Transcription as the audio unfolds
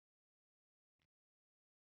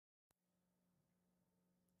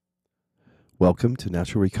Welcome to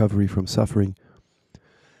Natural Recovery from Suffering.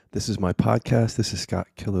 This is my podcast. This is Scott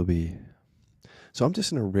Kiloby. So I'm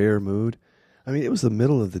just in a rare mood. I mean, it was the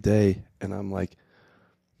middle of the day, and I'm like,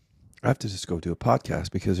 I have to just go do a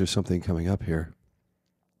podcast because there's something coming up here.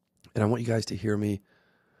 And I want you guys to hear me.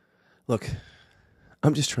 Look,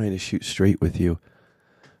 I'm just trying to shoot straight with you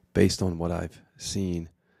based on what I've seen,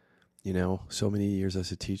 so many years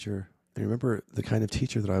as a teacher. And remember, the kind of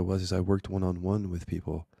teacher that I was is I worked one-on-one with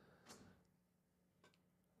people.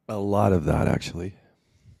 A lot of that, actually.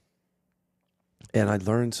 And I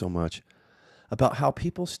learned so much about how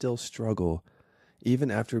people still struggle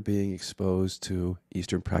even after being exposed to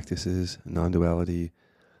Eastern practices, non-duality,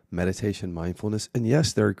 meditation, mindfulness. And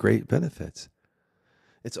yes, there are great benefits.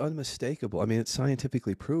 It's unmistakable. I mean, it's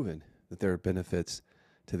scientifically proven that there are benefits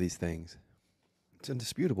to these things. It's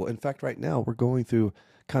indisputable. In fact, right now, we're going through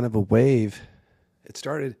kind of a wave. It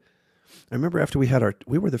started, I remember after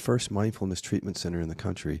we were the first mindfulness treatment center in the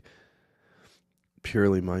country,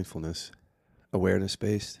 purely mindfulness,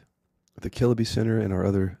 awareness-based, the Kiloby Center and our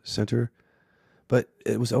other center. But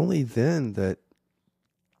it was only then that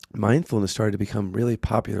mindfulness started to become really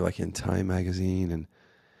popular, like in Time magazine, and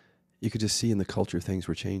you could just see in the culture things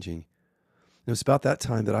were changing. And it was about that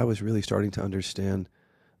time that I was really starting to understand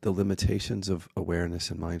the limitations of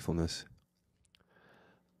awareness and mindfulness.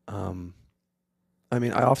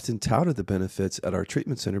 I often touted the benefits at our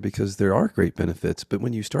treatment center because there are great benefits, but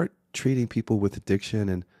when you start treating people with addiction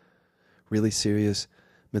and really serious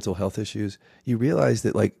mental health issues, you realize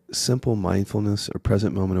that like simple mindfulness or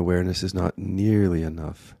present moment awareness is not nearly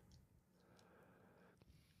enough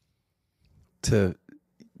to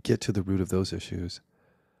get to the root of those issues.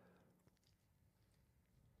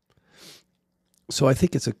 So I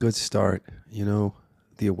think it's a good start,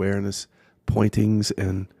 the awareness pointings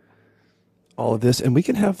and all of this. And we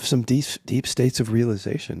can have some deep states of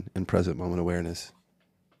realization in present moment awareness.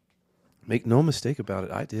 Make no mistake about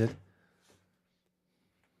it, I did.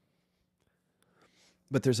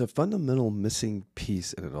 But there's a fundamental missing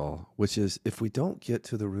piece in it all, which is if we don't get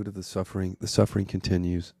to the root of the suffering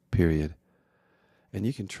continues, period. And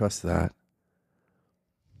you can trust that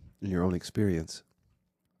in your own experience.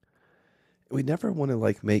 We never want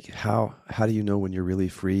to make how do you know when you're really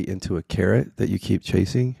free into a carrot that you keep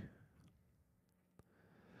chasing.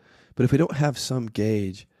 But if we don't have some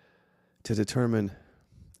gauge to determine,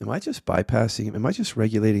 am I just bypassing, am I just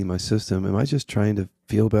regulating my system? Am I just trying to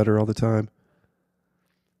feel better all the time?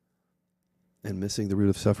 And missing the root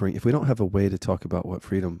of suffering. If we don't have a way to talk about what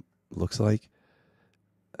freedom looks like,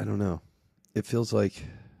 I don't know. It feels like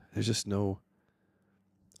there's just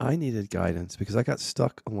I needed guidance because I got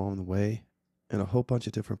stuck along the way in a whole bunch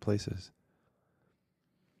of different places.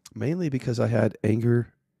 Mainly because I had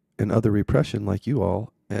anger and other repression like you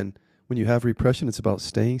all. And when you have repression, it's about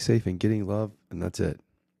staying safe and getting love, and that's it.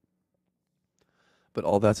 But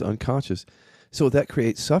all that's unconscious. So that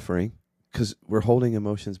creates suffering because we're holding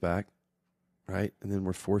emotions back. Right? And then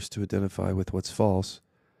we're forced to identify with what's false.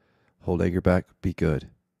 Hold anger back, be good.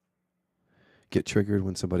 Get triggered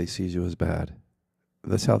when somebody sees you as bad.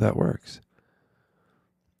 That's how that works.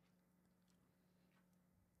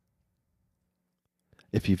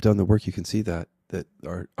 If you've done the work, you can see that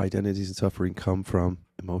our identities and suffering come from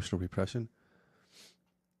emotional repression.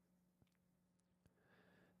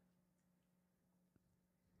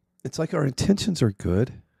 It's like our intentions are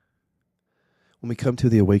good. When we come to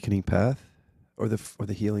the awakening path, or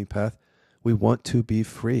the healing path, we want to be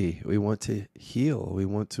free. We want to heal. We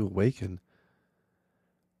want to awaken.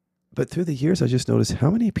 But through the years, I just noticed how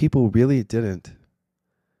many people really didn't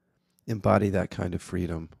embody that kind of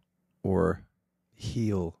freedom or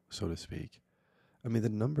heal, so to speak. I mean, the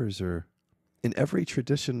numbers are in every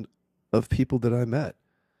tradition of people that I met.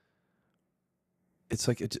 It's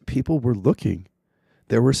like people were looking.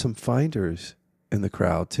 There were some finders in the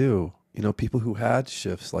crowd too. People who had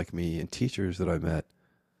shifts like me and teachers that I met.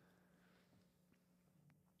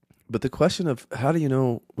 But the question of how do you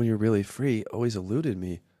know when you're really free always eluded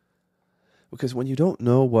me. Because when you don't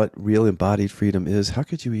know what real embodied freedom is, how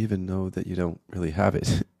could you even know that you don't really have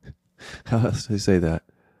it? How else do I say that?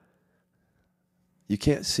 You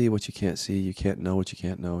can't see what you can't see. You can't know what you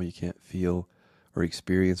can't know. You can't feel or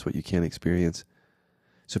experience what you can't experience.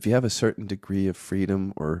 So if you have a certain degree of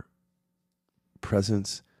freedom or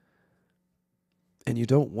presence, and you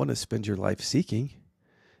don't want to spend your life seeking,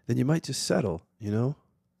 then you might just settle,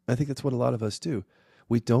 I think that's what a lot of us do.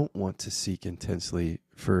 We don't want to seek intensely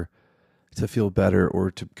to feel better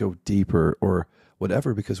or to go deeper or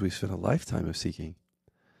whatever because we've spent a lifetime of seeking.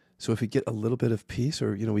 So if we get a little bit of peace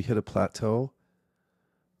or, we hit a plateau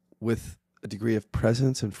with a degree of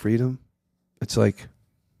presence and freedom, it's like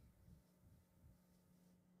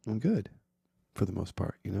I'm good for the most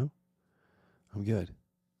part, you know? I'm good.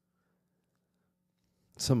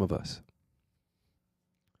 Some of us.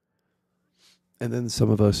 And then some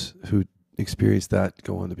of us who experience that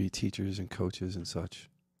go on to be teachers and coaches and such.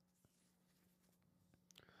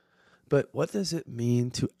 But what does it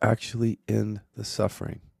mean to actually end the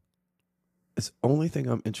suffering? It's the only thing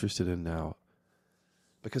I'm interested in now.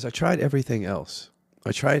 Because I tried everything else.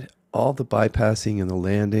 I tried all the bypassing and the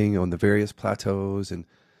landing on the various plateaus and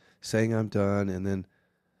saying I'm done. And then,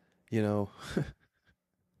 you know,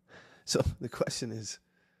 so the question is,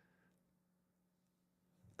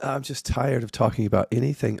 I'm just tired of talking about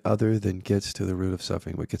anything other than gets to the root of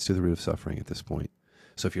suffering, what gets to the root of suffering at this point.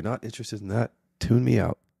 So if you're not interested in that, tune me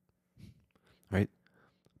out, right?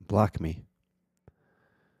 Block me.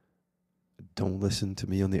 Don't listen to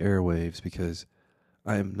me on the airwaves, because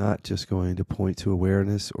I am not just going to point to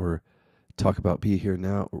awareness or talk about be here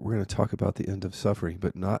now. We're going to talk about the end of suffering,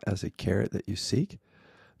 but not as a carrot that you seek,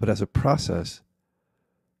 but as a process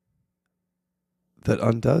that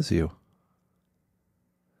undoes you.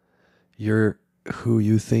 You're who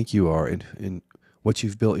you think you are and what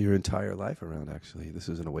you've built your entire life around, actually. This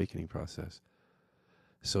is an awakening process.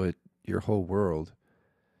 So your whole world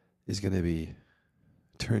is going to be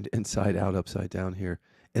turned inside out, upside down here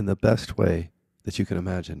in the best way that you can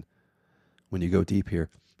imagine when you go deep here.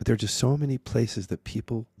 But there are just so many places that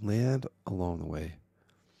people land along the way.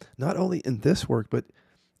 Not only in this work, but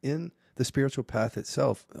in the spiritual path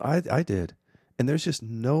itself. I did. And there's just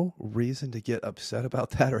no reason to get upset about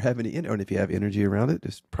that or have any, and if you have energy around it,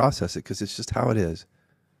 just process it, because it's just how it is.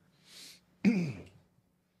 And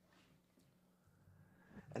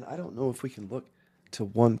I don't know if we can look to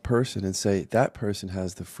one person and say that person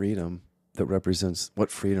has the freedom that represents what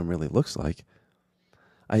freedom really looks like.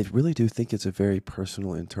 I really do think it's a very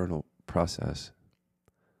personal internal process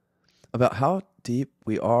about how deep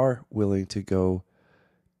we are willing to go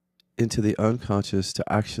into the unconscious to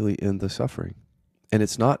actually end the suffering. And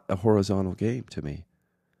it's not a horizontal game to me.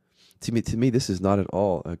 To me, this is not at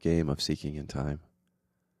all a game of seeking in time.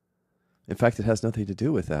 In fact, it has nothing to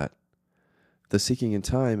do with that. The seeking in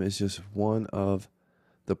time is just one of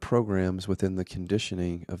the programs within the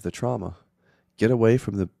conditioning of the trauma. Get away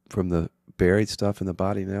from the buried stuff in the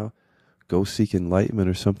body now. Go seek enlightenment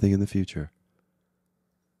or something in the future.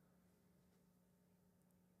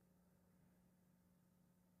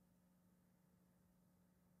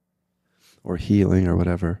 Or healing or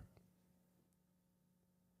whatever.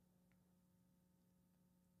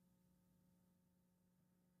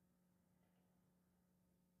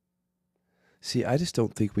 See, I just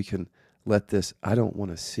don't think we can let this I don't want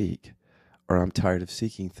to seek or I'm tired of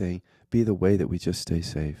seeking thing be the way that we just stay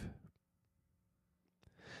safe.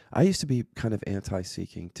 I used to be kind of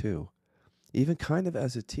anti-seeking too, even kind of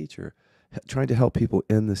as a teacher, trying to help people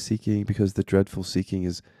end the seeking because the dreadful seeking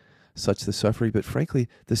is such the suffering. But frankly,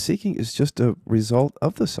 the seeking is just a result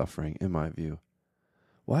of the suffering, in my view.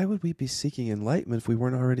 Why would we be seeking enlightenment if we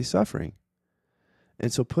weren't already suffering?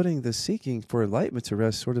 And so putting the seeking for enlightenment to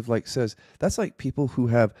rest sort of like says, that's like people who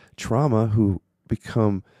have trauma who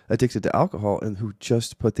become addicted to alcohol and who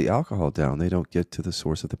just put the alcohol down. They don't get to the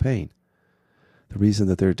source of the pain, the reason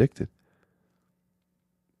that they're addicted.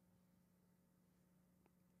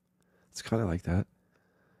 It's kind of like that.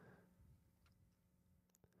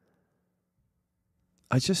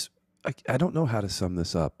 I don't know how to sum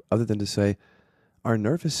this up other than to say our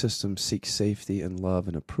nervous system seeks safety and love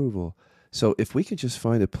and approval. So if we can just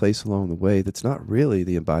find a place along the way that's not really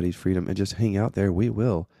the embodied freedom and just hang out there, we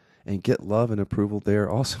will, and get love and approval there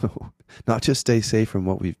also. Not just stay safe from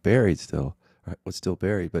what we've buried still, or what's still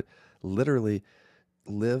buried, but literally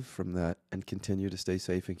live from that and continue to stay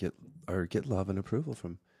safe and get love and approval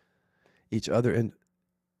from each other. And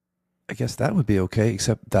I guess that would be okay,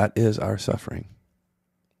 except that is our suffering.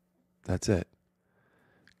 That's it.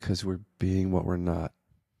 Because we're being what we're not.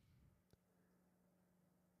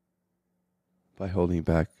 By holding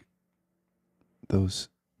back those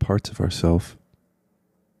parts of ourself.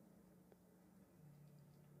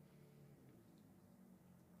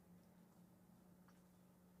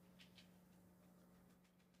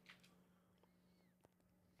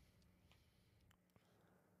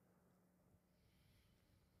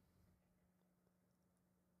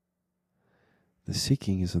 The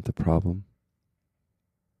seeking isn't the problem.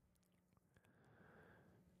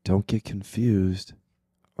 Don't get confused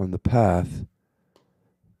on the path.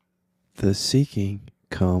 The seeking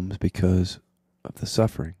comes because of the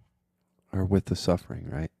suffering, or with the suffering,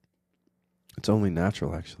 right? It's only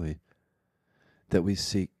natural, actually, that we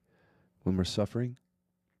seek when we're suffering.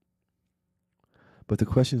 But the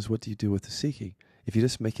question is, what do you do with the seeking? If you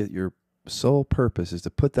just make it your sole purpose is to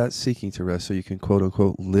put that seeking to rest so you can quote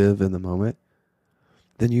unquote live in the moment,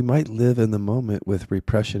 then you might live in the moment with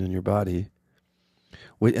repression in your body.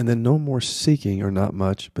 And then no more seeking or not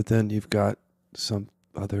much, but then you've got some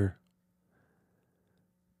other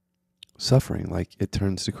suffering, like it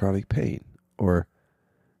turns to chronic pain or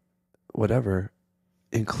whatever.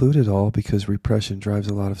 Included all because repression drives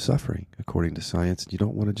a lot of suffering, according to science. You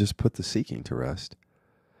don't want to just put the seeking to rest.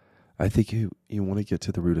 I think you want to get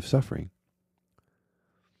to the root of suffering.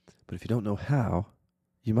 But if you don't know how,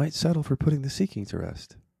 you might settle for putting the seeking to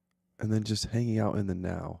rest and then just hanging out in the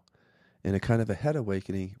now in a kind of a head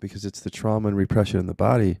awakening, because it's the trauma and repression in the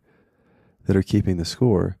body that are keeping the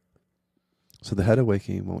score. So the head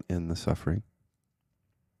awakening won't end the suffering.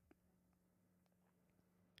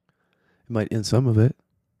 It might end some of it.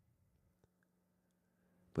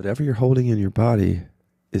 Whatever you're holding in your body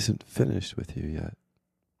isn't finished with you yet.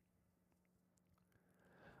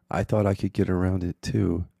 I thought I could get around it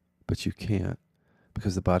too, but you can't,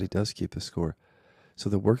 because the body does keep the score. So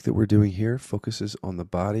the work that we're doing here focuses on the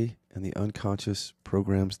body and the unconscious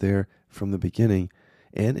programs there from the beginning,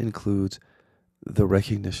 and includes the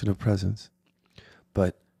recognition of presence.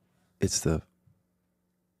 But it's the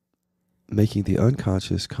making the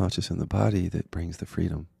unconscious conscious in the body that brings the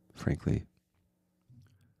freedom, frankly.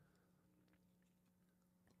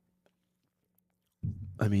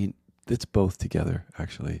 I mean, it's both together,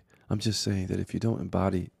 actually. I'm just saying that if you don't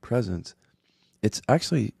embody presence, it's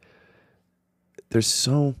actually, there's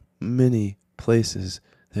so many places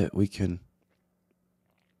that we can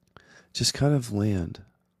just kind of land.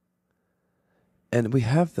 And we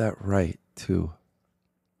have that right to,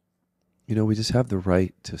 we just have the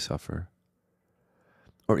right to suffer.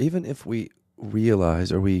 Or even if we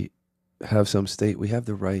realize or we have some state, we have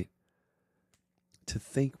the right to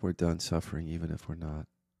think we're done suffering, even if we're not.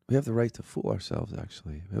 We have the right to fool ourselves,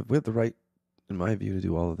 actually. We have the right, in my view, to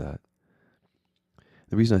do all of that.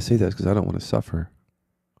 The reason I say that is because I don't want to suffer.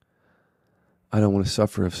 I don't want to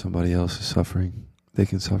suffer if somebody else is suffering. They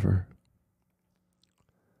can suffer.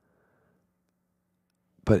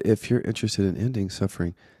 But if you're interested in ending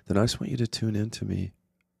suffering, then I just want you to tune into me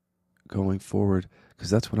going forward, because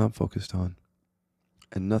that's what I'm focused on.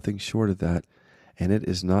 And nothing short of that. And it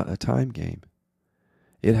is not a time game.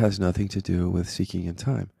 It has nothing to do with seeking in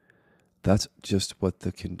time. That's just what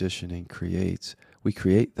the conditioning creates. We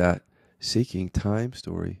create that seeking time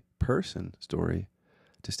story, person story,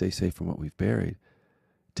 to stay safe from what we've buried,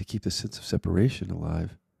 to keep the sense of separation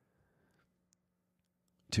alive,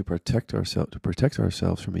 to protect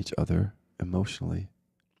ourselves from each other emotionally,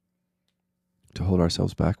 to hold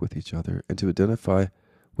ourselves back with each other, and to identify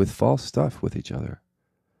with false stuff with each other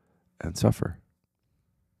and suffer.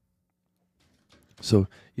 So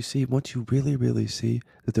you see, once you really, really see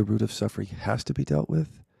that the root of suffering has to be dealt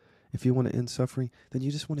with, if you want to end suffering, then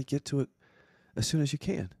you just want to get to it as soon as you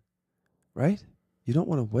can, right? You don't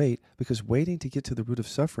want to wait, because waiting to get to the root of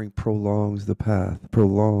suffering prolongs the path,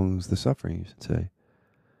 prolongs the suffering, you should say.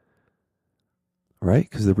 Right?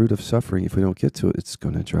 Because the root of suffering, if we don't get to it, it's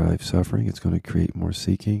going to drive suffering. It's going to create more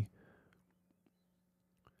seeking,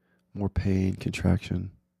 more pain,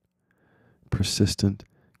 contraction, persistent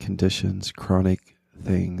conditions, chronic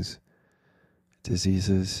things,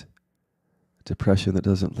 diseases, depression that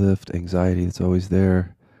doesn't lift, anxiety that's always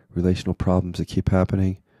there, relational problems that keep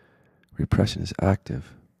happening. Repression is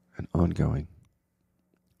active and ongoing.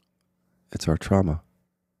 It's our trauma.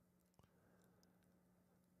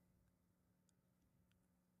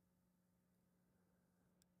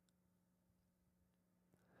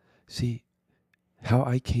 See, how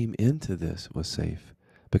I came into this was safe,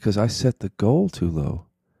 because I set the goal too low.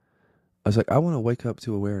 I was like, I want to wake up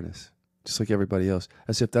to awareness, just like everybody else,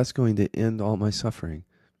 as if that's going to end all my suffering.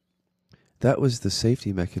 That was the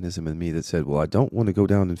safety mechanism in me that said, well, I don't want to go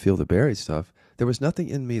down and feel the buried stuff. There was nothing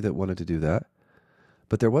in me that wanted to do that,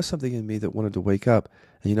 but there was something in me that wanted to wake up.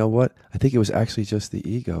 And you know what? I think it was actually just the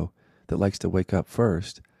ego that likes to wake up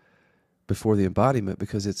first before the embodiment,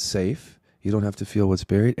 because it's safe. You don't have to feel what's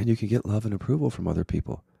buried, and you can get love and approval from other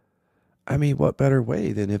people. I mean, what better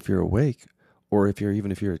way than if you're awake, or if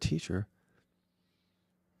you're a teacher?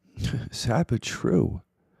 Sad but true,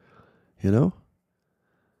 And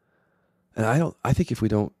I think if we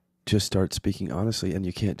don't just start speaking honestly, and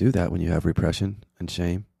you can't do that when you have repression and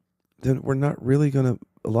shame, then we're not really going to,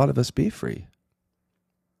 a lot of us, be free.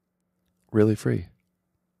 Really free.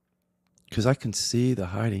 Because I can see the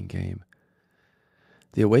hiding game.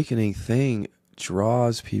 The awakening thing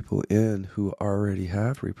draws people in who already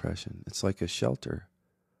have repression. It's like a shelter.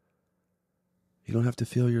 You don't have to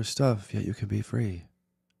feel your stuff, yet you can be free.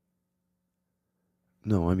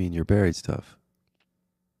 No, I mean your buried stuff.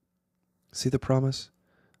 See the promise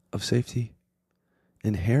of safety?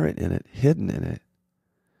 Inherent in it, hidden in it.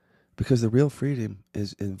 Because the real freedom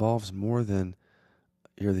involves more than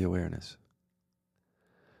you're the awareness.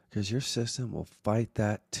 Because your system will fight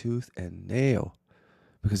that tooth and nail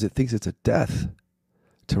because it thinks it's a death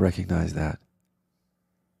to recognize that.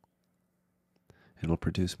 It'll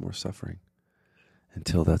produce more suffering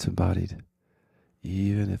until that's embodied,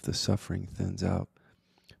 even if the suffering thins out.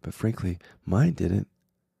 But frankly, mine didn't.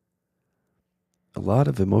 A lot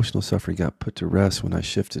of emotional suffering got put to rest when I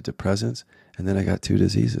shifted to presence, and then I got 2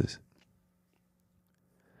 diseases.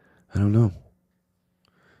 I don't know.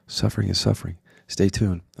 Suffering is suffering. Stay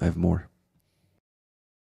tuned. I have more.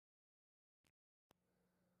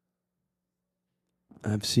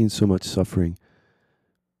 I've seen so much suffering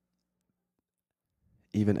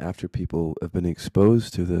even after people have been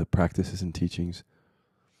exposed to the practices and teachings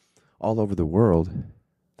all over the world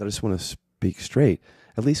that I just want to speak straight.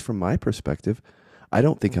 At least from my perspective, I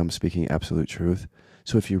don't think I'm speaking absolute truth.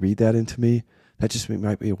 So if you read that into me, that just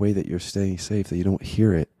might be a way that you're staying safe, that you don't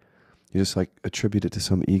hear it. You just like attribute it to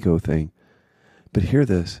some ego thing. But hear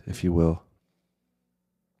this, if you will.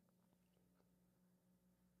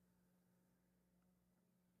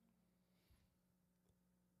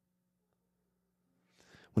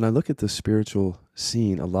 When I look at the spiritual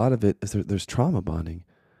scene, a lot of it is there's trauma bonding.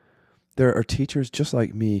 There are teachers just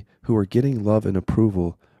like me who are getting love and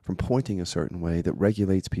approval from pointing a certain way that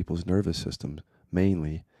regulates people's nervous systems,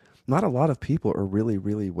 mainly. Not a lot of people are really,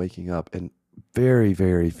 really waking up, and very,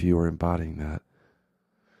 very few are embodying that.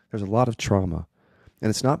 There's a lot of trauma, and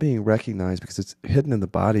it's not being recognized because it's hidden in the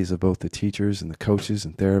bodies of both the teachers and the coaches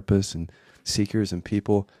and therapists and seekers and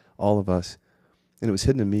people, all of us. And it was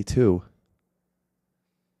hidden in me too.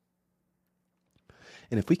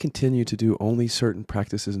 And if we continue to do only certain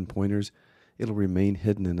practices and pointers, it'll remain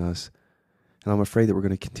hidden in us. And I'm afraid that we're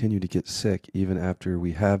going to continue to get sick even after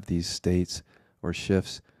we have these states or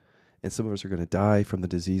shifts. And some of us are going to die from the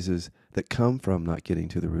diseases that come from not getting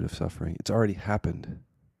to the root of suffering. It's already happened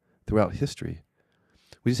throughout history.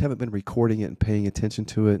 We just haven't been recording it and paying attention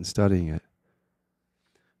to it and studying it.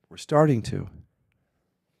 We're starting to.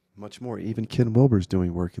 Much more. Even Ken Wilber's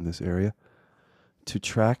doing work in this area to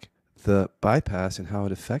track the bypass and how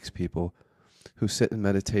it affects people who sit in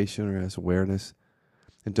meditation or as awareness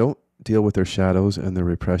and don't deal with their shadows and their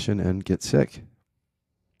repression and get sick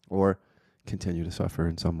or continue to suffer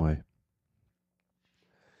in some way.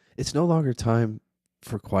 It's no longer time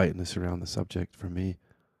for quietness around the subject for me.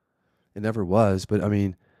 It never was, but I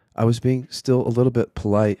mean, I was being still a little bit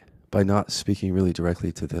polite by not speaking really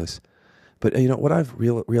directly to this. But you know, what I've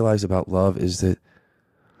realized about love is that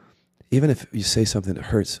even if you say something that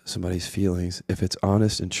hurts somebody's feelings, if it's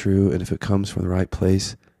honest and true, and if it comes from the right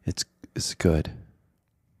place, it's good.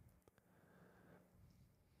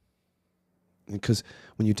 Because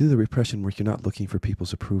when you do the repression work, you're not looking for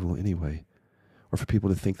people's approval anyway, or for people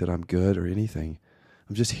to think that I'm good or anything.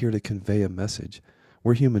 I'm just here to convey a message.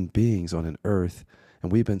 We're human beings on an earth,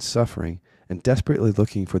 and we've been suffering and desperately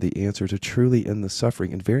looking for the answer to truly end the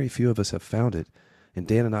suffering, and very few of us have found it, and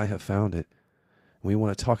Dan and I have found it. We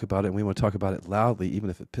want to talk about it, and we want to talk about it loudly,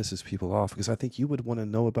 even if it pisses people off, because I think you would want to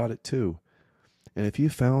know about it too. And if you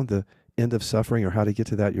found the end of suffering or how to get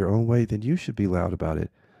to that your own way, then you should be loud about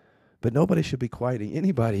it. But nobody should be quieting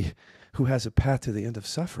anybody who has a path to the end of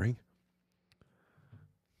suffering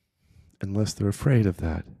unless they're afraid of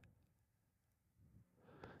that.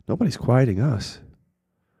 Nobody's quieting us.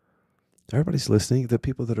 Everybody's listening. The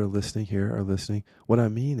people that are listening here are listening. What I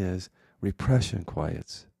mean is repression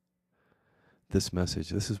quiets this message.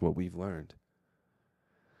 This is what we've learned.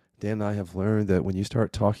 Dan and I have learned that when you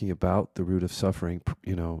start talking about the root of suffering,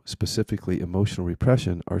 you know, specifically emotional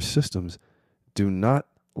repression, our systems do not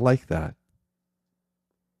like that.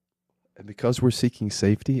 And because we're seeking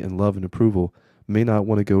safety and love and approval, may not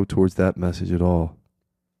want to go towards that message at all.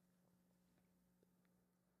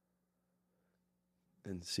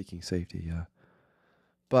 And seeking safety, yeah.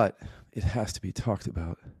 But it has to be talked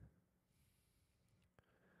about.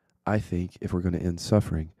 I think if we're going to end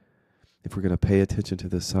suffering, if we're going to pay attention to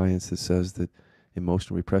the science that says that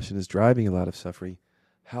emotional repression is driving a lot of suffering,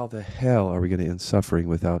 how the hell are we going to end suffering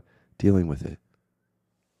without dealing with it?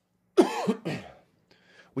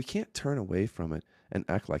 We can't turn away from it and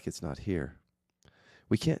act like it's not here.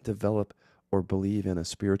 We can't develop or believe in a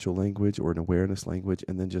spiritual language or an awareness language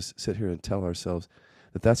and then just sit here and tell ourselves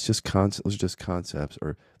that those are just concepts,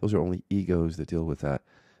 or those are only egos that deal with that.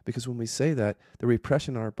 Because when we say that, the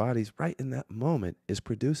repression in our bodies right in that moment is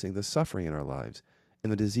producing the suffering in our lives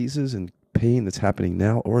and the diseases and pain that's happening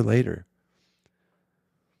now or later.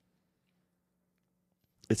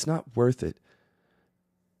 It's not worth it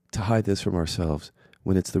to hide this from ourselves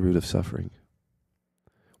when it's the root of suffering.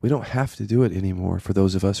 We don't have to do it anymore for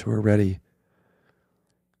those of us who are ready.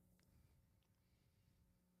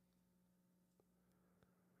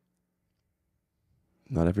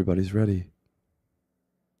 Not everybody's ready.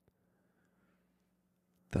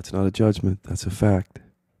 That's not a judgment, that's a fact.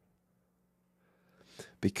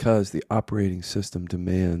 Because the operating system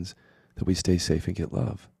demands that we stay safe and get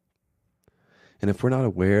love. And if we're not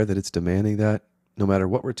aware that it's demanding that, no matter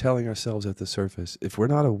what we're telling ourselves at the surface, if we're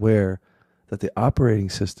not aware that the operating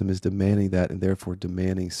system is demanding that and therefore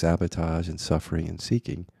demanding sabotage and suffering and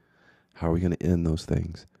seeking, how are we going to end those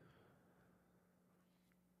things?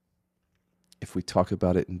 If we talk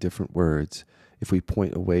about it in different words, if we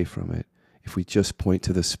point away from it, if we just point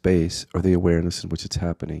to the space or the awareness in which it's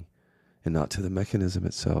happening and not to the mechanism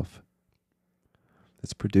itself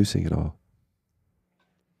that's producing it all.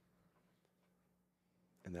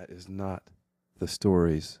 And that is not the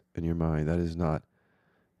stories in your mind. That is not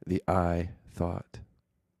the I thought.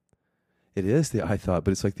 It is the I thought,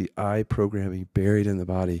 but it's like the I programming buried in the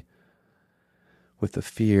body with the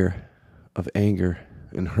fear of anger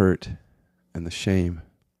and hurt and the shame.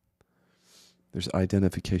 There's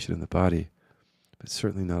identification in the body, but it's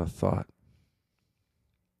certainly not a thought.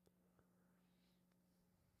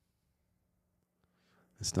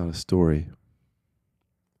 It's not a story.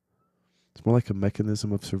 It's more like a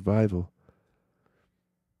mechanism of survival.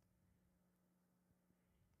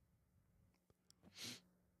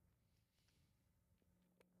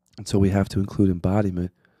 And so we have to include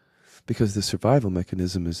embodiment because the survival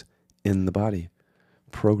mechanism is in the body,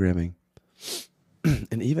 programming.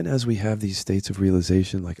 And even as we have these states of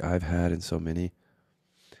realization like I've had and so many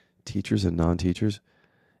teachers and non-teachers,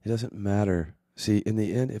 it doesn't matter. See, in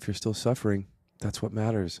the end, if you're still suffering, that's what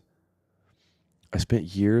matters. I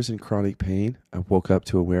spent years in chronic pain. I woke up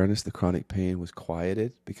to awareness. The chronic pain was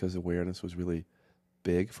quieted because awareness was really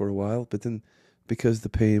big for a while. But then because the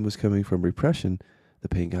pain was coming from repression, the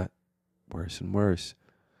pain got worse and worse.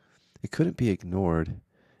 It couldn't be ignored,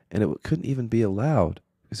 and it couldn't even be allowed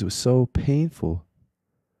because it was so painful.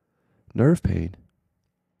 Nerve pain.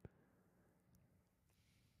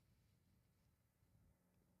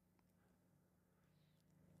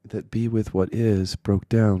 That be with what is broke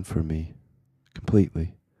down for me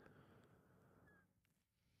completely.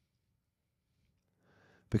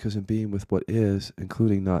 Because in being with what is,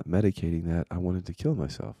 including not medicating that, I wanted to kill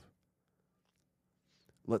myself.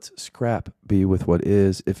 Let's scrap be with what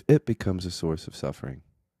is if it becomes a source of suffering.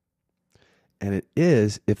 And it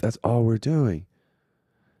is if that's all we're doing.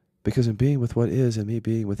 Because in being with what is and me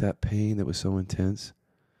being with that pain that was so intense,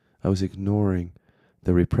 I was ignoring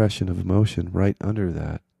the repression of emotion right under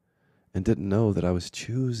that and didn't know that I was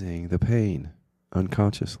choosing the pain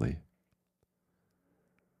unconsciously.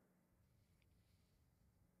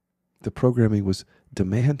 The programming was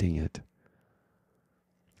demanding it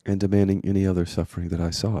and demanding any other suffering that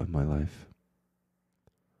I saw in my life.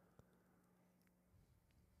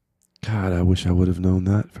 God, I wish I would have known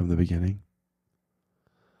that from the beginning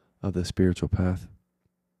of the spiritual path.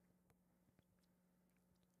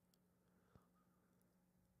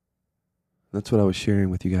 That's what I was sharing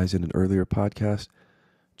with you guys in an earlier podcast.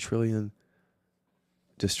 Trillion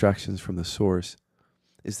distractions from the source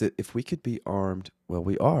is that if we could be armed, well,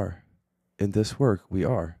 we are. In this work, we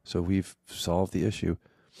are. So we've solved the issue.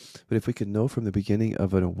 But if we could know from the beginning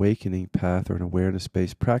of an awakening path or an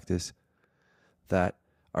awareness-based practice that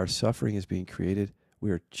our suffering is being created,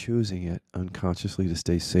 we are choosing it unconsciously to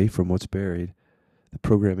stay safe from what's buried. The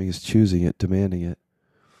programming is choosing it, demanding it,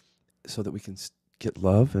 so that we can get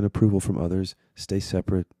love and approval from others, stay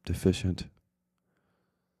separate, deficient,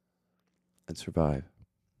 and survive.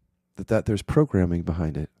 That there's programming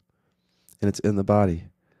behind it, and it's in the body.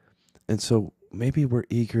 And so maybe we're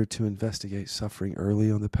eager to investigate suffering early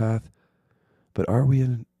on the path, but are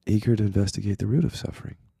we eager to investigate the root of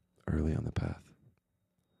suffering early on the path?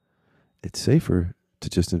 It's safer to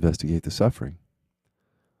just investigate the suffering.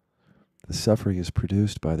 The suffering is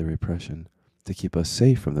produced by the repression to keep us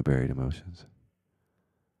safe from the buried emotions.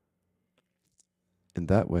 And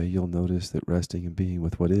that way you'll notice that resting and being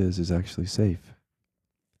with what is actually safe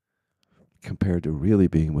compared to really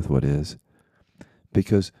being with what is.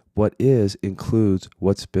 Because what is includes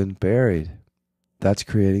what's been buried. That's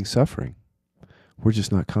creating suffering. We're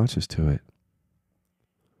just not conscious to it.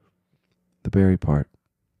 The buried part.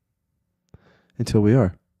 Until we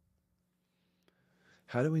are.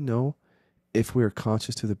 How do we know if we're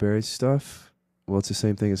conscious to the buried stuff? Well, it's the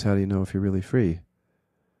same thing as how do you know if you're really free?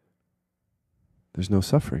 There's no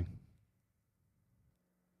suffering.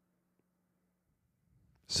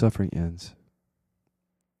 Suffering ends.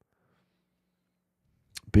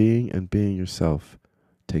 Being and being yourself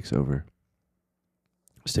takes over.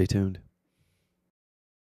 Stay tuned.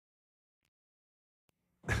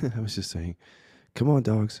 I was just saying, come on,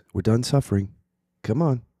 dogs. We're done suffering. Come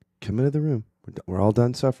on. Come into the room. We're all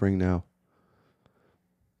done suffering now.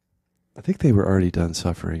 I think they were already done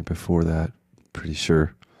suffering before that. Pretty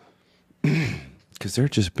sure. Because they're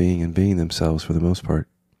just being and being themselves for the most part.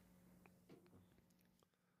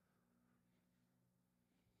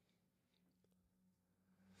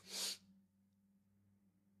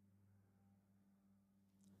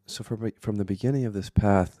 So from the beginning of this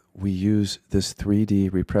path, we use this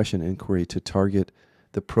 3D repression inquiry to target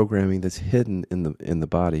the programming that's hidden in the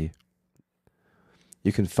body.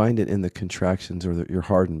 You can find it in the contractions or your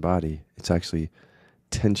hardened body. It's actually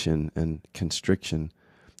tension and constriction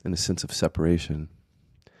and a sense of separation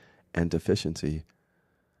and deficiency.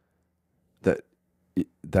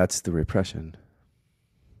 That's the repression.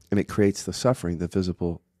 And it creates the suffering. The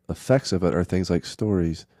visible effects of it are things like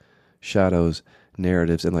stories, shadows,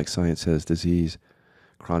 narratives, and like science says, disease,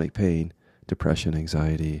 chronic pain, depression,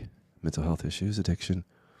 anxiety, mental health issues, addiction,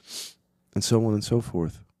 and so on and so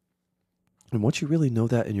forth. And once you really know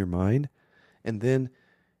that in your mind, and then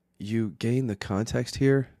you gain the context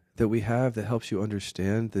here that we have that helps you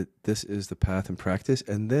understand that this is the path and practice,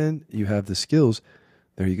 and then you have the skills,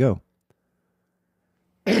 there you go.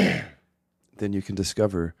 Then you can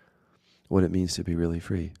discover what it means to be really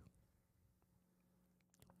free.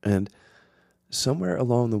 And somewhere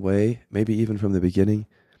along the way, maybe even from the beginning,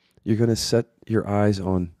 you're going to set your eyes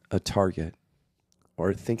on a target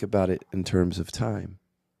or think about it in terms of time.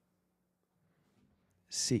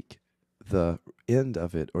 Seek the end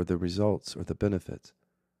of it or the results or the benefits.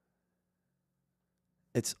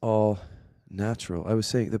 It's all natural. I was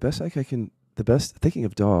saying the best thinking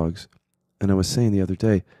of dogs, and I was saying the other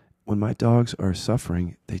day, when my dogs are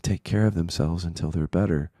suffering, they take care of themselves until they're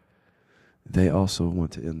better. They also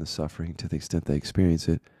want to end the suffering to the extent they experience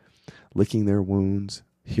it, licking their wounds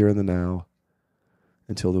here in the now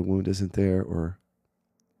until the wound isn't there, or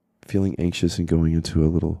feeling anxious and going into a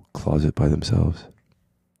little closet by themselves.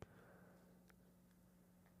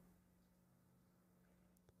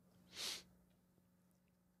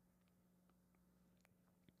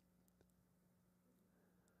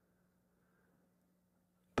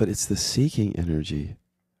 But it's the seeking energy.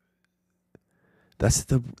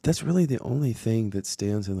 That's really the only thing that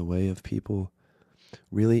stands in the way of people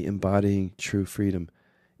really embodying true freedom.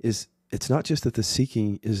 It's not just that the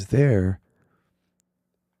seeking is there,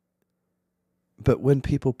 but when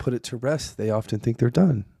people put it to rest, they often think they're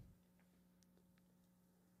done.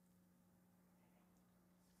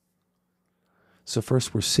 So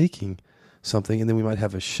first we're seeking something, and then we might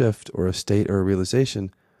have a shift or a state or a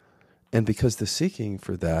realization. And because the seeking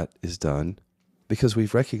for that is done, because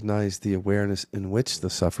we've recognized the awareness in which the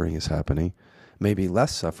suffering is happening, maybe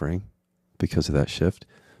less suffering because of that shift,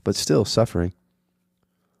 but still suffering,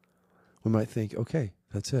 we might think, okay,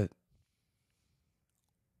 that's it.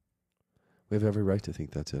 We have every right to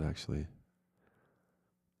think that's it, actually.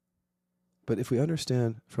 But if we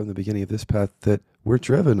understand from the beginning of this path that we're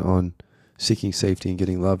driven on seeking safety and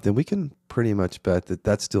getting love, then we can pretty much bet that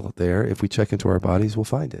that's still there. If we check into our bodies, we'll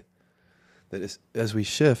find it. That as we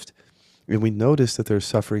shift, and we notice that there's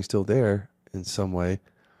suffering still there in some way,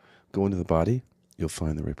 go into the body, you'll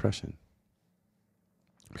find the repression.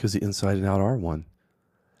 Because the inside and out are one.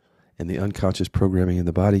 And the unconscious programming in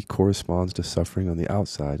the body corresponds to suffering on the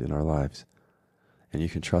outside in our lives. And you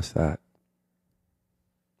can trust that.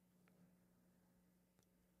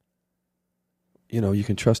 You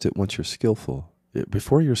can trust it once you're skillful.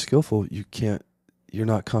 Before you're skillful, you're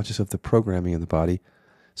not conscious of the programming in the body.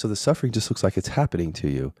 So the suffering just looks like it's happening to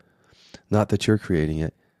you. Not that you're creating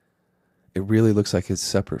it. It really looks like it's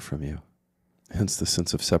separate from you. Hence the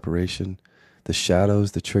sense of separation. The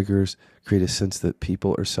shadows, the triggers create a sense that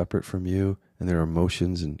people are separate from you, and there are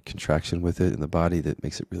emotions and contraction with it in the body that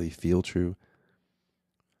makes it really feel true.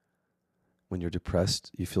 When you're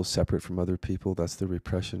depressed, you feel separate from other people. That's the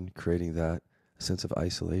repression creating that sense of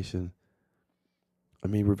isolation. I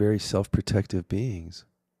mean, we're very self-protective beings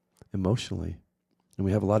emotionally. And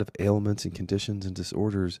we have a lot of ailments and conditions and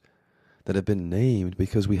disorders that have been named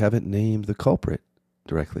because we haven't named the culprit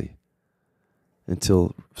directly.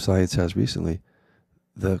 Until science has recently.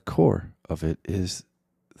 The core of it is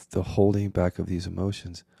the holding back of these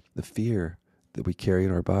emotions, the fear that we carry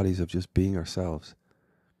in our bodies of just being ourselves.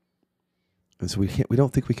 And so we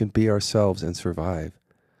don't think we can be ourselves and survive.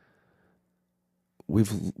 We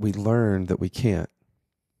learned that we can't.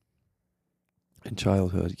 In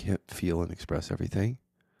childhood, you can't feel and express everything.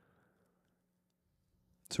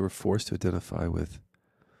 So we're forced to identify with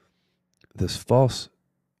this false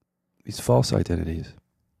these false identities.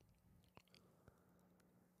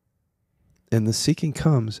 And the seeking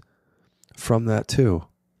comes from that too.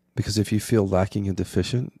 Because if you feel lacking and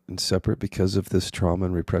deficient and separate because of this trauma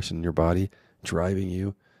and repression in your body driving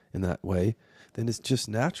you in that way, then it's just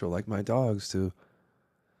natural, like my dogs, to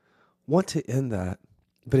want to end that.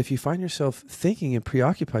 But if you find yourself thinking and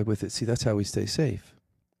preoccupied with it, see, that's how we stay safe.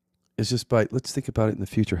 It's just let's think about it in the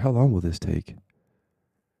future. How long will this take?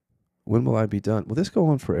 When will I be done? Will this go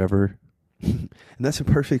on forever? And that's a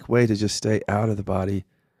perfect way to just stay out of the body.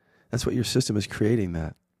 That's what your system is creating,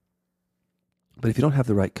 that. But if you don't have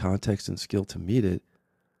the right context and skill to meet it,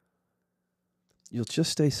 you'll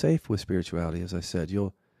just stay safe with spirituality, as I said.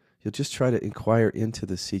 You'll just try to inquire into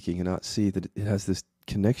the seeking and not see that it has this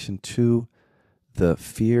connection to the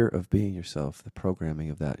fear of being yourself, the programming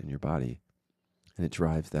of that in your body. And it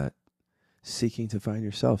drives that seeking to find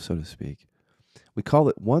yourself, so to speak. We call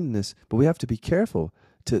it oneness, but we have to be careful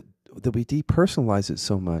that we depersonalize it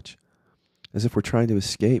so much, as if we're trying to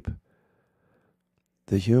escape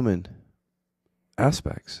the human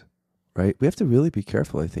aspects, right? We have to really be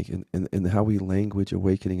careful, I think, in how we language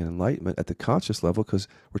awakening and enlightenment at the conscious level, because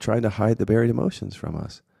we're trying to hide the buried emotions from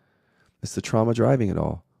us. It's the trauma driving it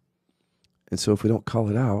all. And so if we don't call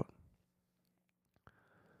it out,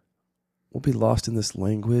 we'll be lost in this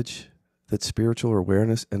language that's spiritual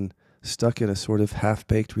awareness and stuck in a sort of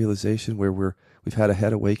half-baked realization where we've had a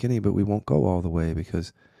head awakening, but we won't go all the way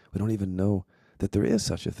because we don't even know that there is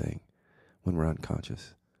such a thing when we're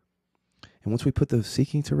unconscious. And once we put the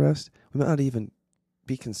seeking to rest, we might not even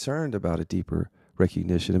be concerned about a deeper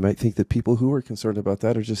recognition. We might think that people who are concerned about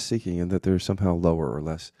that are just seeking and that they're somehow lower or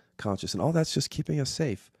less conscious. And all that's just keeping us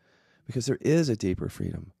safe, because there is a deeper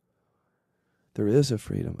freedom. There is a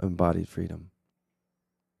freedom, embodied freedom.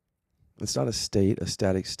 It's not a state, a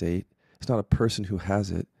static state. It's not a person who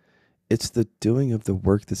has it. It's the doing of the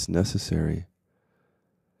work that's necessary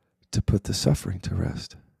to put the suffering to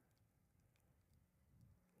rest.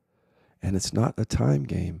 And it's not a time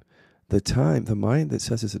game. The mind that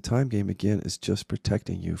says it's a time game, again, is just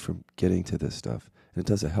protecting you from getting to this stuff. And it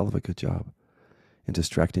does a hell of a good job in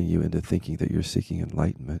distracting you into thinking that you're seeking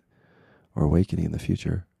enlightenment or awakening in the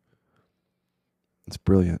future. It's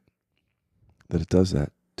brilliant that it does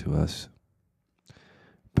that to us,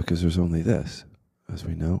 because there's only this, as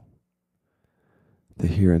we know, the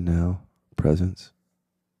here and now presence.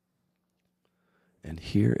 And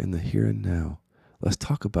here in the here and now, let's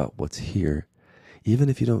talk about what's here. Even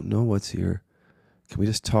if you don't know what's here, can we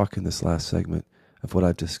just talk in this last segment of what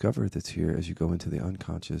I've discovered that's here as you go into the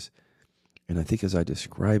unconscious? And I think as I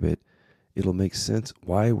describe it, it'll make sense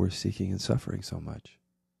why we're seeking and suffering so much.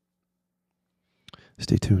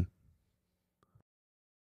 Stay tuned.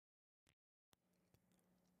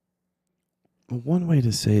 Well, one way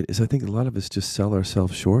to say it is I think a lot of us just sell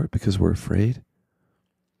ourselves short because we're afraid.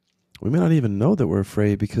 We may not even know that we're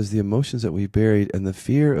afraid because the emotions that we've buried and the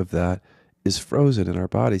fear of that is frozen in our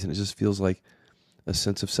bodies, and it just feels like a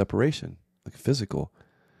sense of separation, like physical.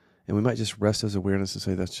 And we might just rest as awareness and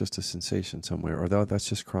say that's just a sensation somewhere, or that's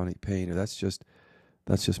just chronic pain, or that's just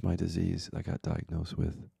my disease I got diagnosed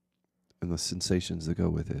with, and the sensations that go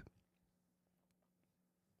with it.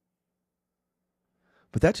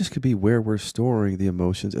 But that just could be where we're storing the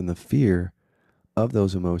emotions and the fear of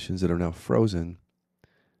those emotions that are now frozen.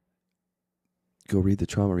 Go read the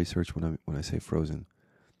trauma research when I say frozen.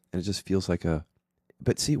 And it just feels like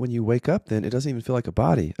but see, when you wake up, then it doesn't even feel like a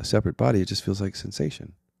body, a separate body. It just feels like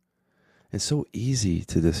sensation. It's so easy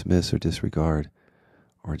to dismiss or disregard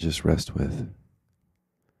or just rest with,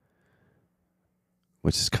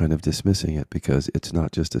 which is kind of dismissing it because it's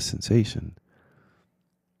not just a sensation.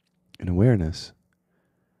 In awareness,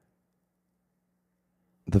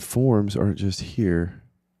 the forms aren't just here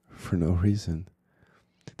for no reason.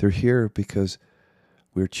 They're here because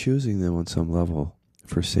we're choosing them on some level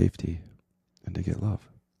for safety and to get love.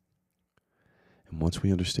 And once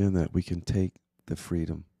we understand that, we can take the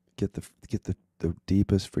freedom, get the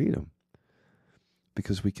deepest freedom,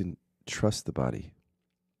 because we can trust the body.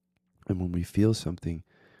 And when we feel something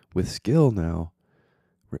with skill now,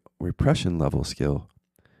 repression level skill,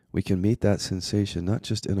 we can meet that sensation not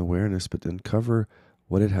just in awareness, but uncover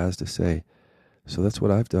what it has to say. So that's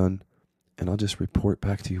what I've done. And I'll just report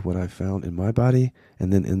back to you what I found in my body,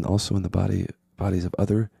 and then also in the bodies of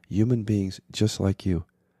other human beings just like you,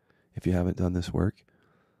 if you haven't done this work.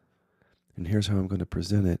 And here's how I'm going to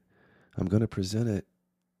present it. I'm going to present it,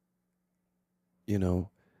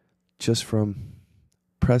 just from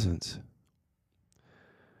presence.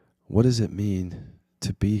 What does it mean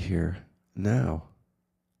to be here now?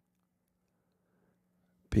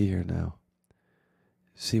 Be here now.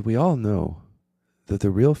 See, we all know that the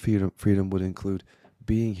real freedom would include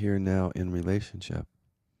being here now in relationship.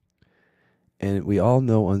 And we all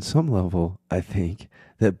know on some level, I think,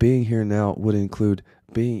 that being here now would include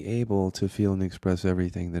being able to feel and express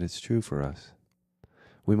everything that is true for us.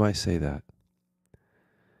 We might say that.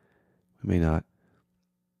 We may not.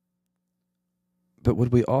 But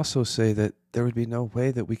would we also say that there would be no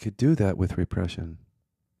way that we could do that with repression?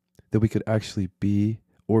 That we could actually be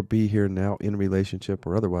here now in relationship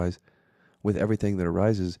or otherwise with everything that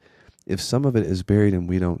arises if some of it is buried and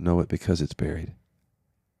we don't know it because it's buried?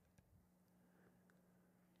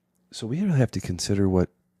 So we really have to consider what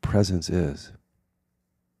presence is.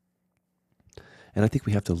 And I think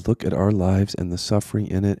we have to look at our lives and the suffering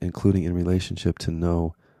in it, including in relationship, to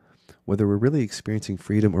know whether we're really experiencing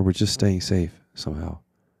freedom or we're just staying safe somehow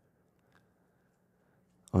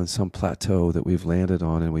on some plateau that we've landed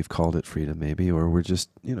on and we've called it freedom maybe, or we're just,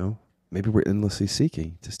 maybe we're endlessly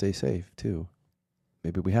seeking to stay safe too.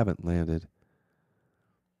 Maybe we haven't landed.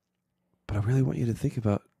 But I really want you to think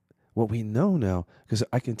about what we know now, because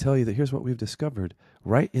I can tell you that here's what we've discovered.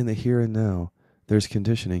 Right in the here and now, there's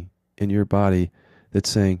conditioning in your body that's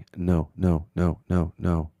saying no, no, no, no,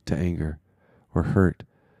 no to anger or hurt.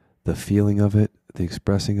 The feeling of it, the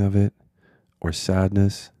expressing of it, or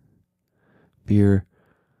sadness, fear,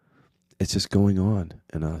 it's just going on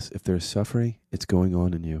in us. If there's suffering, it's going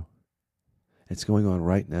on in you. It's going on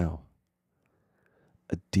right now.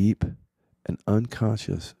 A deep and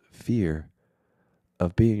unconscious fear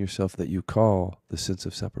of being yourself that you call the sense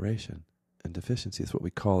of separation and deficiency. It's what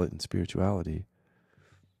we call it in spirituality.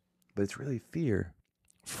 But it's really fear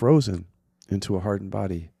frozen into a hardened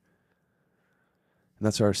body. And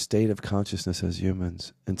that's our state of consciousness as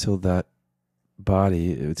humans until that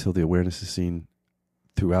body, until the awareness is seen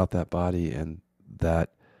throughout that body, and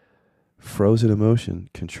that frozen emotion,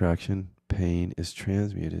 contraction, pain is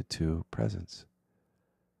transmuted to presence.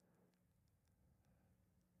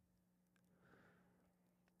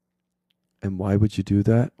 And why would you do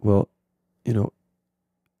that? Well,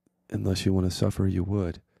 unless you want to suffer, you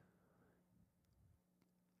would.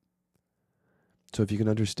 So if you can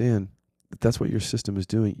understand that that's what your system is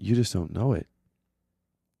doing, you just don't know it.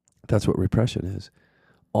 That's what repression is.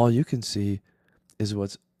 All you can see is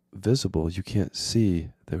what's visible. You can't see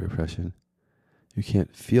the repression. You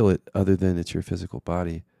can't feel it other than it's your physical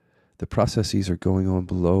body. The processes are going on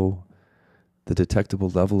below the detectable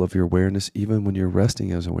level of your awareness, even when you're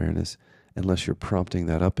resting as awareness, unless you're prompting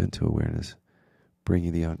that up into awareness,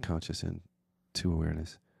 bringing the unconscious into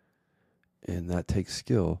awareness. And that takes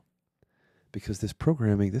skill, because this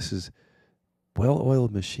programming, this is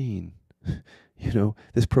well-oiled machine.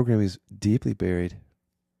 This programming is deeply buried.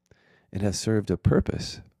 It has served a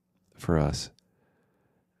purpose for us,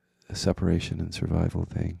 a separation and survival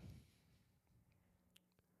thing.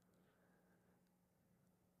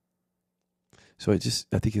 So I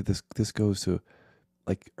think this goes to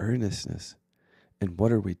like earnestness. And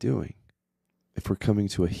what are we doing? If we're coming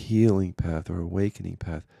to a healing path or awakening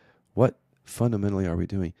path, what fundamentally are we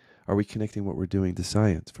doing? Are we connecting what we're doing to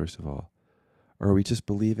science, first of all? Or are we just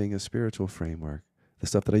believing a spiritual framework? The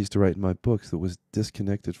stuff that I used to write in my books that was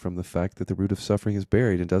disconnected from the fact that the root of suffering is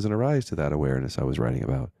buried and doesn't arise to that awareness I was writing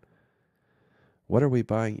about. What are we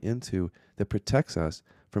buying into that protects us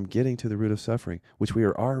from getting to the root of suffering, which we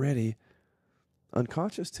are already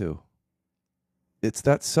unconscious to? It's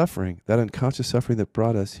that suffering, that unconscious suffering that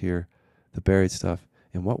brought us here, the buried stuff.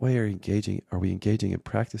 In what way are we engaging in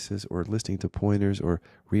practices or listening to pointers or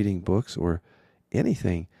reading books or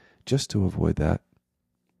anything just to avoid that?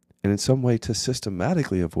 And in some way to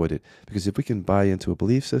systematically avoid it. Because if we can buy into a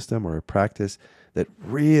belief system or a practice that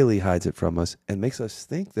really hides it from us and makes us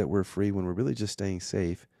think that we're free when we're really just staying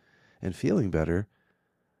safe and feeling better,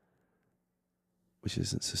 which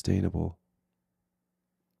isn't sustainable,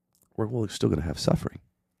 we're still going to have suffering.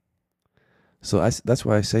 So that's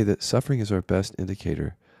why I say that suffering is our best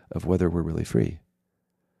indicator of whether we're really free.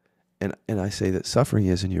 And I say that suffering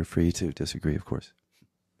is, and you're free to disagree, of course.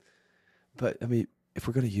 But I mean, if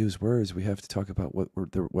we're going to use words, we have to talk about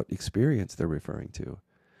what experience they're referring to.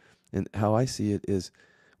 And how I see it is,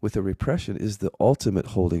 with the repression, is the ultimate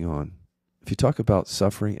holding on. If you talk about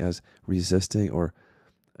suffering as resisting or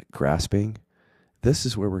grasping, this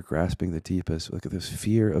is where we're grasping the deepest. Look at this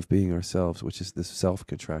fear of being ourselves, which is this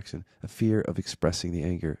self-contraction, a fear of expressing the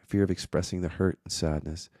anger, fear of expressing the hurt and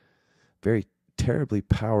sadness. Very terribly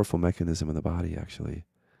powerful mechanism in the body, actually,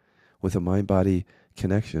 with a mind-body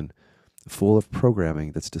connection, full of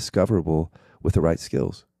programming that's discoverable with the right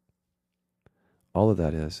skills. All of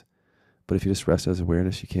that is. But if you just rest as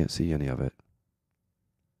awareness, you can't see any of it.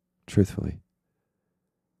 Truthfully.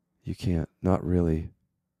 You can't. Not really.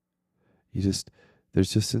 You just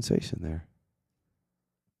There's just sensation there.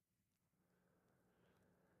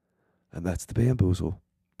 And that's the bamboozle,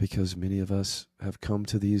 because many of us have come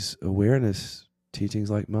to these awareness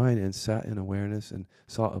teachings like mine and sat in awareness and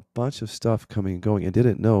saw a bunch of stuff coming and going and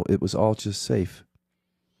didn't know it was all just safe.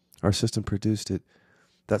 Our system produced it.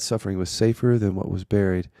 That suffering was safer than what was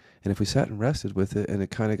buried. And if we sat and rested with it and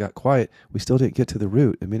it kind of got quiet, we still didn't get to the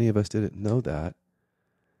root. And many of us didn't know that.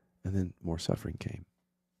 And then more suffering came.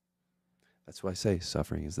 That's why I say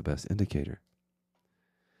suffering is the best indicator.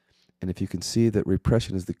 And if you can see that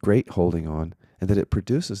repression is the great holding on and that it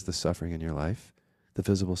produces the suffering in your life, the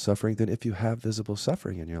visible suffering, then if you have visible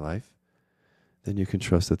suffering in your life, then you can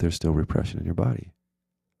trust that there's still repression in your body.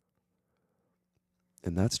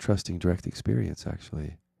 And that's trusting direct experience,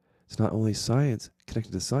 actually. It's not only science,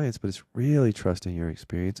 connected to science, but it's really trusting your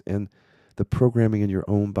experience and the programming in your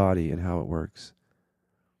own body and how it works.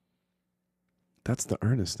 That's the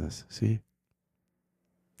earnestness, see?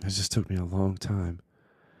 It just took me a long time.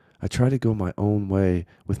 I try to go my own way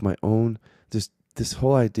with my own, just this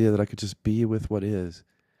whole idea that I could just be with what is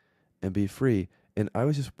and be free. And I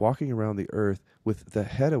was just walking around the earth with the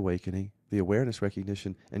head awakening, the awareness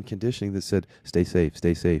recognition and conditioning that said, stay safe,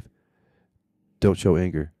 stay safe. Don't show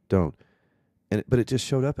anger, don't. But it just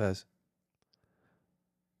showed up as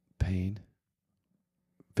pain,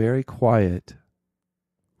 very quiet,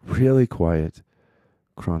 really quiet,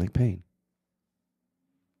 chronic pain.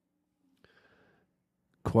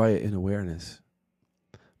 Quiet in awareness,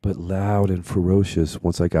 but loud and ferocious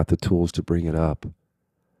once I got the tools to bring it up.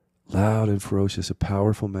 Loud and ferocious, a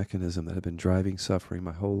powerful mechanism that had been driving suffering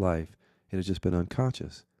my whole life. It had just been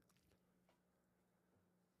unconscious.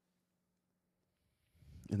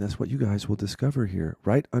 And that's what you guys will discover here.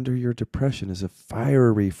 Right under your depression is a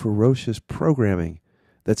fiery, ferocious programming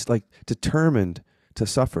that's like determined to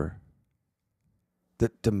suffer,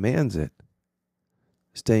 that demands it.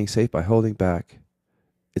 Staying safe by holding back.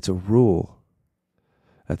 It's a rule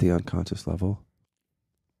at the unconscious level.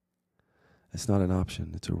 It's not an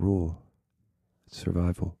option. It's a rule. It's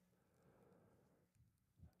survival.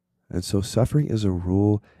 And so suffering is a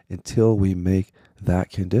rule until we make that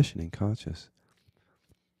conditioning conscious.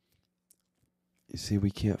 You see, we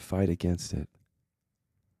can't fight against it.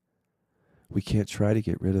 We can't try to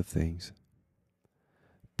get rid of things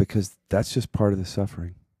because that's just part of the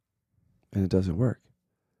suffering and it doesn't work.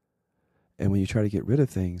 And when you try to get rid of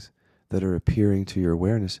things that are appearing to your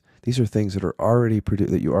awareness, these are things that are already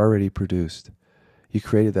that you already produced. You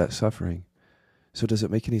created that suffering. So does it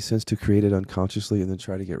make any sense to create it unconsciously and then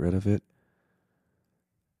try to get rid of it?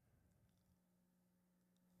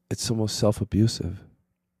 It's almost self-abusive.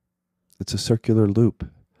 It's a circular loop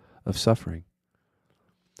of suffering.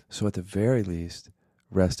 So at the very least,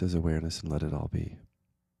 rest as awareness and let it all be.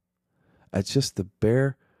 It's just the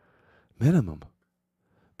bare minimum.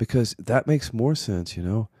 Because that makes more sense,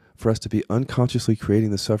 for us to be unconsciously creating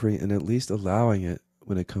the suffering and at least allowing it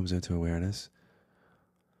when it comes into awareness.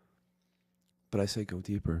 But I say go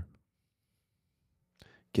deeper.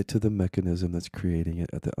 Get to the mechanism that's creating it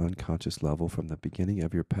at the unconscious level from the beginning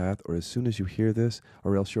of your path or as soon as you hear this,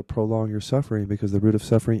 or else you'll prolong your suffering because the root of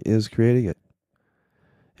suffering is creating it.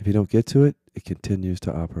 If you don't get to it, it continues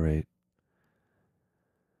to operate.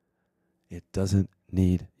 It doesn't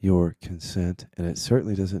need your consent, and it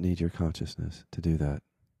certainly doesn't need your consciousness to do that.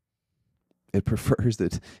 It prefers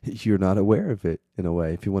that you're not aware of it in a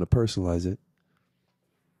way, if you want to personalize it.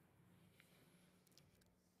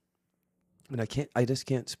 And I just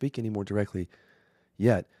can't speak any more directly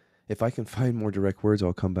yet. If I can find more direct words,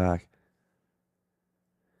 I'll come back.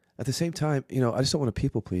 At the same time, I just don't want to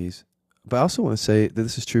people please, but I also want to say that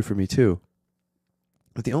this is true for me too.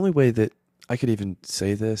 But the only way that I could even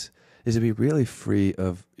say this is to be really free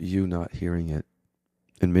of you not hearing it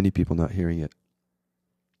and many people not hearing it.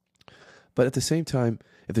 But at the same time,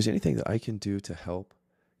 if there's anything that I can do to help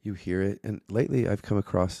you hear it, and lately I've come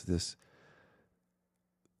across this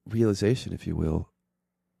realization, if you will,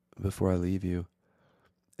 before I leave you,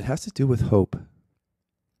 it has to do with hope.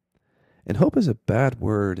 And hope is a bad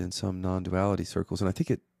word in some non-duality circles, and I think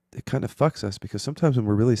it kind of fucks us because sometimes when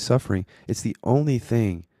we're really suffering, it's the only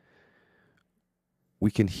thing we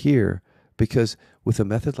can hear, because with a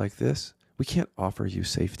method like this, we can't offer you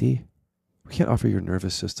safety. We can't offer your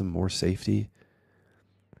nervous system more safety.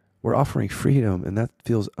 We're offering freedom, and that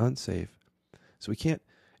feels unsafe. So we can't,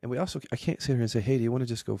 and I can't sit here and say, hey, do you want to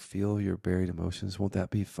just go feel your buried emotions? Won't that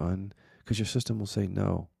be fun? Because your system will say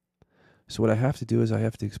no. So what I have to do is I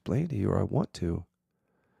have to explain to you, or I want to,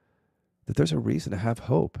 that there's a reason to have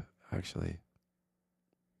hope, actually.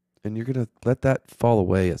 And you're going to let that fall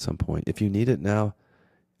away at some point. If you need it now,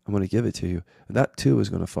 I'm going to give it to you. And that too is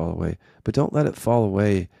going to fall away. But don't let it fall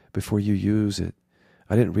away before you use it.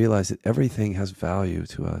 I didn't realize that everything has value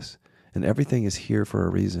to us, and everything is here for a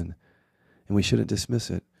reason, and we shouldn't dismiss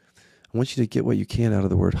it. I want you to get what you can out of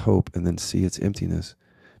the word hope and then see its emptiness,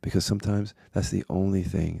 because sometimes that's the only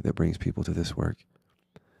thing that brings people to this work.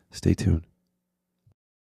 Stay tuned.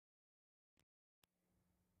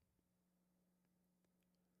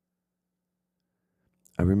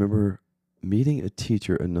 I remember meeting a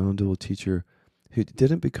teacher, a non-dual teacher, who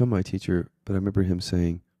didn't become my teacher, but I remember him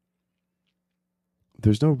saying,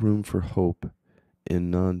 there's no room for hope in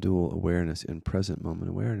non-dual awareness, in present moment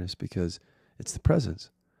awareness, because it's the presence.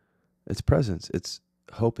 It's presence. It's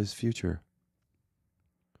hope is future.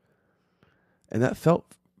 And that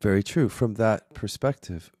felt very true from that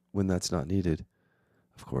perspective when that's not needed,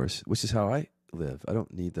 of course, which is how I live. I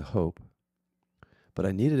don't need the hope. But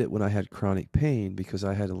I needed it when I had chronic pain because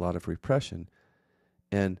I had a lot of repression.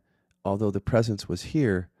 And although the presence was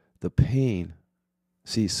here, the pain,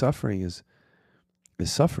 see, suffering is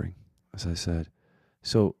suffering, as I said.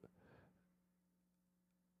 So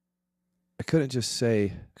I couldn't just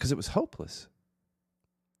say, because it was hopeless.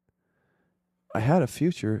 I had a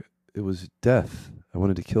future. It was death. I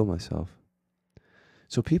wanted to kill myself.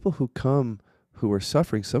 So people who come, who are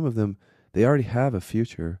suffering, some of them, they already have a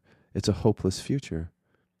future. It's a hopeless future.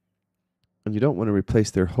 And you don't want to replace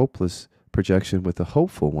their hopeless projection with a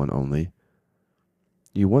hopeful one only.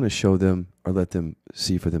 You want to show them or let them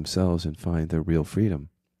see for themselves and find their real freedom.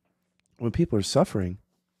 When people are suffering,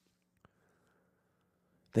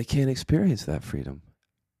 they can't experience that freedom.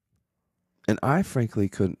 And I frankly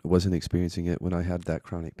wasn't experiencing it when I had that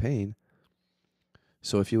chronic pain.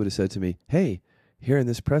 So if you would have said to me, hey, here in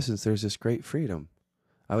this presence, there's this great freedom,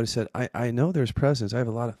 I would have said, I know there's presence. I have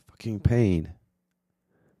a lot of fucking pain.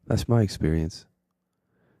 That's my experience.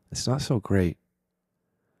 It's not so great.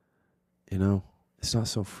 You know, it's not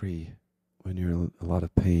so free when you're in a lot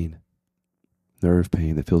of pain. Nerve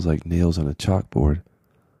pain that feels like nails on a chalkboard.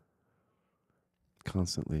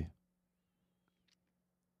 Constantly.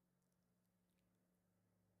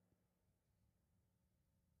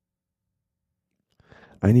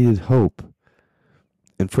 I needed hope.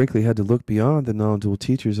 And frankly, had to look beyond the non-dual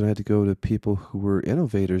teachers, and I had to go to people who were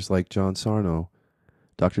innovators like John Sarno,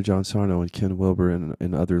 Dr. John Sarno and Ken Wilber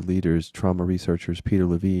and other leaders, trauma researchers, Peter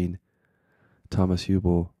Levine, Thomas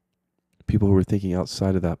Hubel, people who were thinking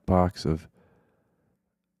outside of that box of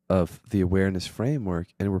the awareness framework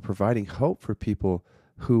and were providing hope for people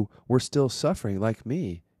who were still suffering like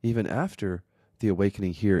me, even after the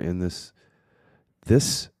awakening here in this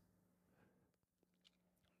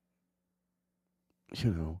you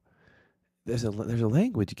know, there's a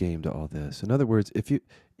language game to all this. In other words, if you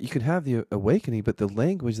can have the awakening, but the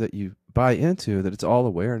language that you buy into, that it's all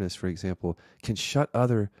awareness, for example, can shut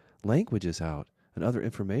other languages out and other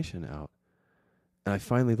information out. And I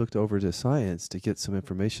finally looked over to science to get some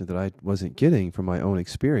information that I wasn't getting from my own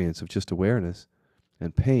experience of just awareness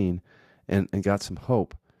and pain, and got some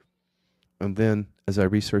hope. And then as I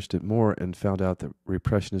researched it more and found out that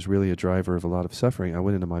repression is really a driver of a lot of suffering, I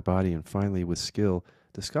went into my body and finally with skill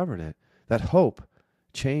discovered it. That hope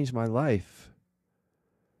changed my life.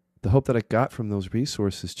 The hope that I got from those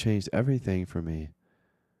resources changed everything for me.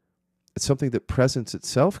 It's something that presence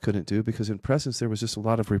itself couldn't do, because in presence there was just a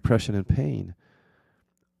lot of repression and pain.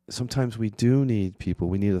 Sometimes we do need people,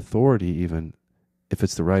 we need authority even, if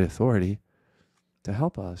it's the right authority, to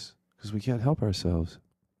help us, because we can't help ourselves.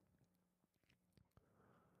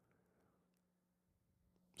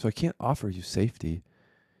 So I can't offer you safety.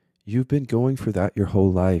 You've been going for that your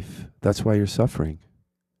whole life. That's why you're suffering.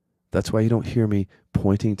 That's why you don't hear me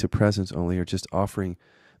pointing to presence only, or just offering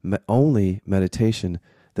only meditation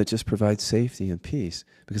that just provides safety and peace,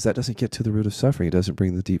 because that doesn't get to the root of suffering. It doesn't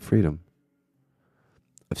bring the deep freedom.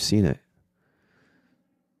 I've seen it.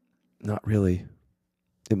 Not really.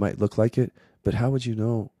 It might look like it, but how would you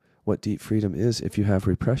know what deep freedom is if you have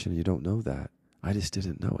repression? You don't know that. I just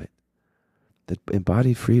didn't know it. That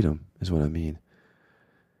embodied freedom is what I mean.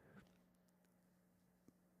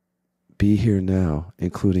 Be here now,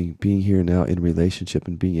 including being here now in relationship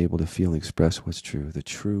and being able to feel and express what's true. The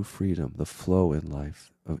true freedom, the flow in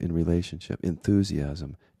life, in relationship,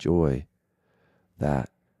 enthusiasm, joy.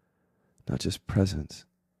 That, not just presence,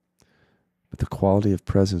 but the quality of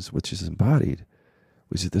presence which is embodied,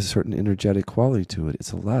 which is there's a certain energetic quality to it.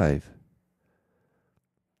 It's alive.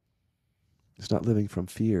 It's not living from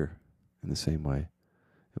fear in the same way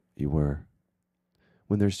you were,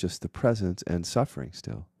 when there's just the presence and suffering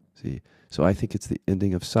still. See, so I think it's the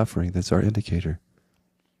ending of suffering that's our indicator.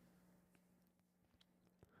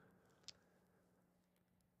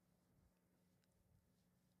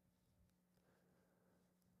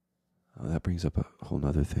 that brings up a whole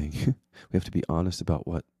nother thing. We have to be honest about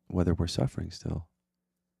whether we're suffering still,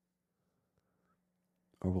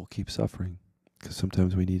 or we'll keep suffering, because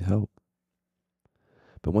sometimes we need help.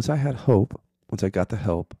 But once I had hope, once I got the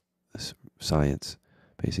help, science,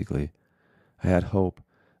 basically, I had hope.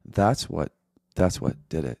 That's what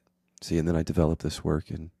did it. See, and then I developed this work,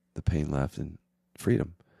 and the pain left, and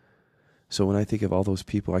freedom. So when I think of all those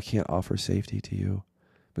people, I can't offer safety to you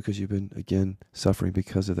because you've been, again, suffering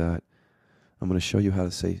because of that. I'm going to show you how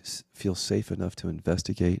to feel safe enough to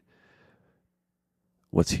investigate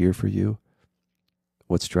what's here for you,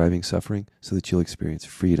 what's driving suffering, so that you'll experience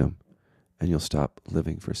freedom and you'll stop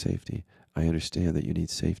living for safety. I understand that you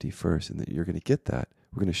need safety first and that you're going to get that.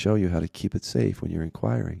 We're going to show you how to keep it safe when you're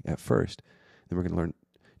inquiring at first. Then we're going to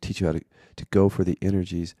teach you how to go for the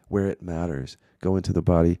energies where it matters. Go into the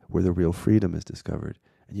body where the real freedom is discovered.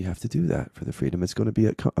 And you have to do that for the freedom. It's going to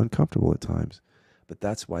be uncomfortable at times. But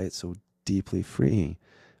that's why it's so deeply freeing,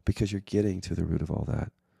 because you're getting to the root of all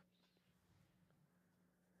that.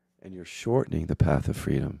 And you're shortening the path of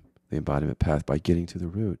freedom, the embodiment path, by getting to the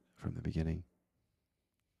root from the beginning.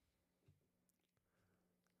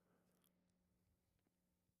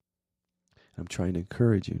 I'm trying to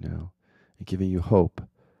encourage you now and giving you hope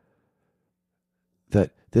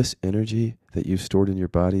that this energy that you've stored in your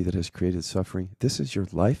body that has created suffering, this is your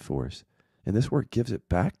life force. And this work gives it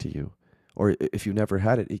back to you. Or if you never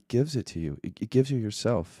had it, it gives it to you. It gives you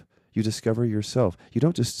yourself. You discover yourself. You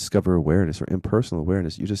don't just discover awareness or impersonal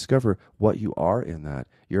awareness. You discover what you are in that.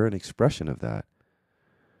 You're an expression of that.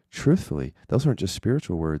 Truthfully, those aren't just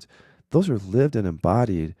spiritual words. Those are lived and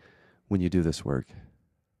embodied when you do this work.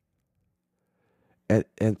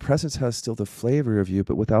 And presence has still the flavor of you,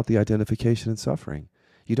 but without the identification and suffering.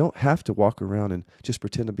 You don't have to walk around and just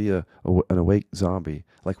pretend to be an awake zombie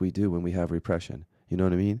like we do when we have repression. You know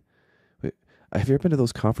what I mean? Have you ever been to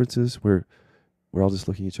those conferences where we're all just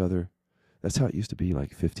looking at each other? That's how it used to be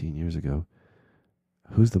like 15 years ago.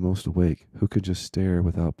 Who's the most awake? Who could just stare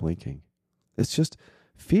without blinking? It's just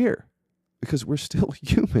fear, because we're still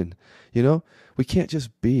human. You know, we can't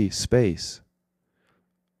just be space.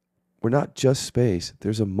 We're not just space.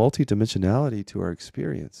 There's a multidimensionality to our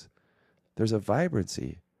experience. There's a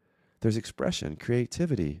vibrancy. There's expression,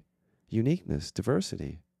 creativity, uniqueness,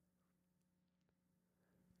 diversity.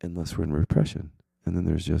 Unless we're in repression. And then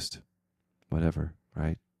there's just whatever,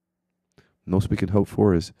 right? Most we can hope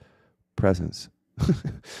for is presence.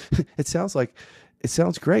 It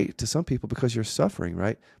sounds great to some people because you're suffering,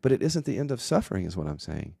 right? But it isn't the end of suffering, is what I'm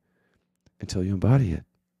saying, until you embody it.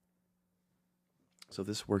 So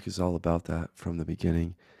this work is all about that from the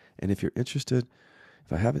beginning. And if you're interested,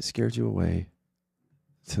 if I haven't scared you away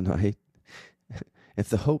tonight, if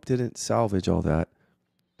the hope didn't salvage all that,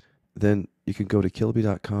 then you can go to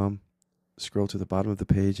Kiloby.com, scroll to the bottom of the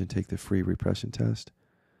page, and take the free repression test.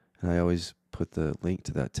 And I always put the link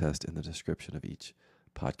to that test in the description of each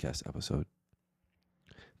podcast episode.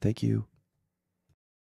 Thank you.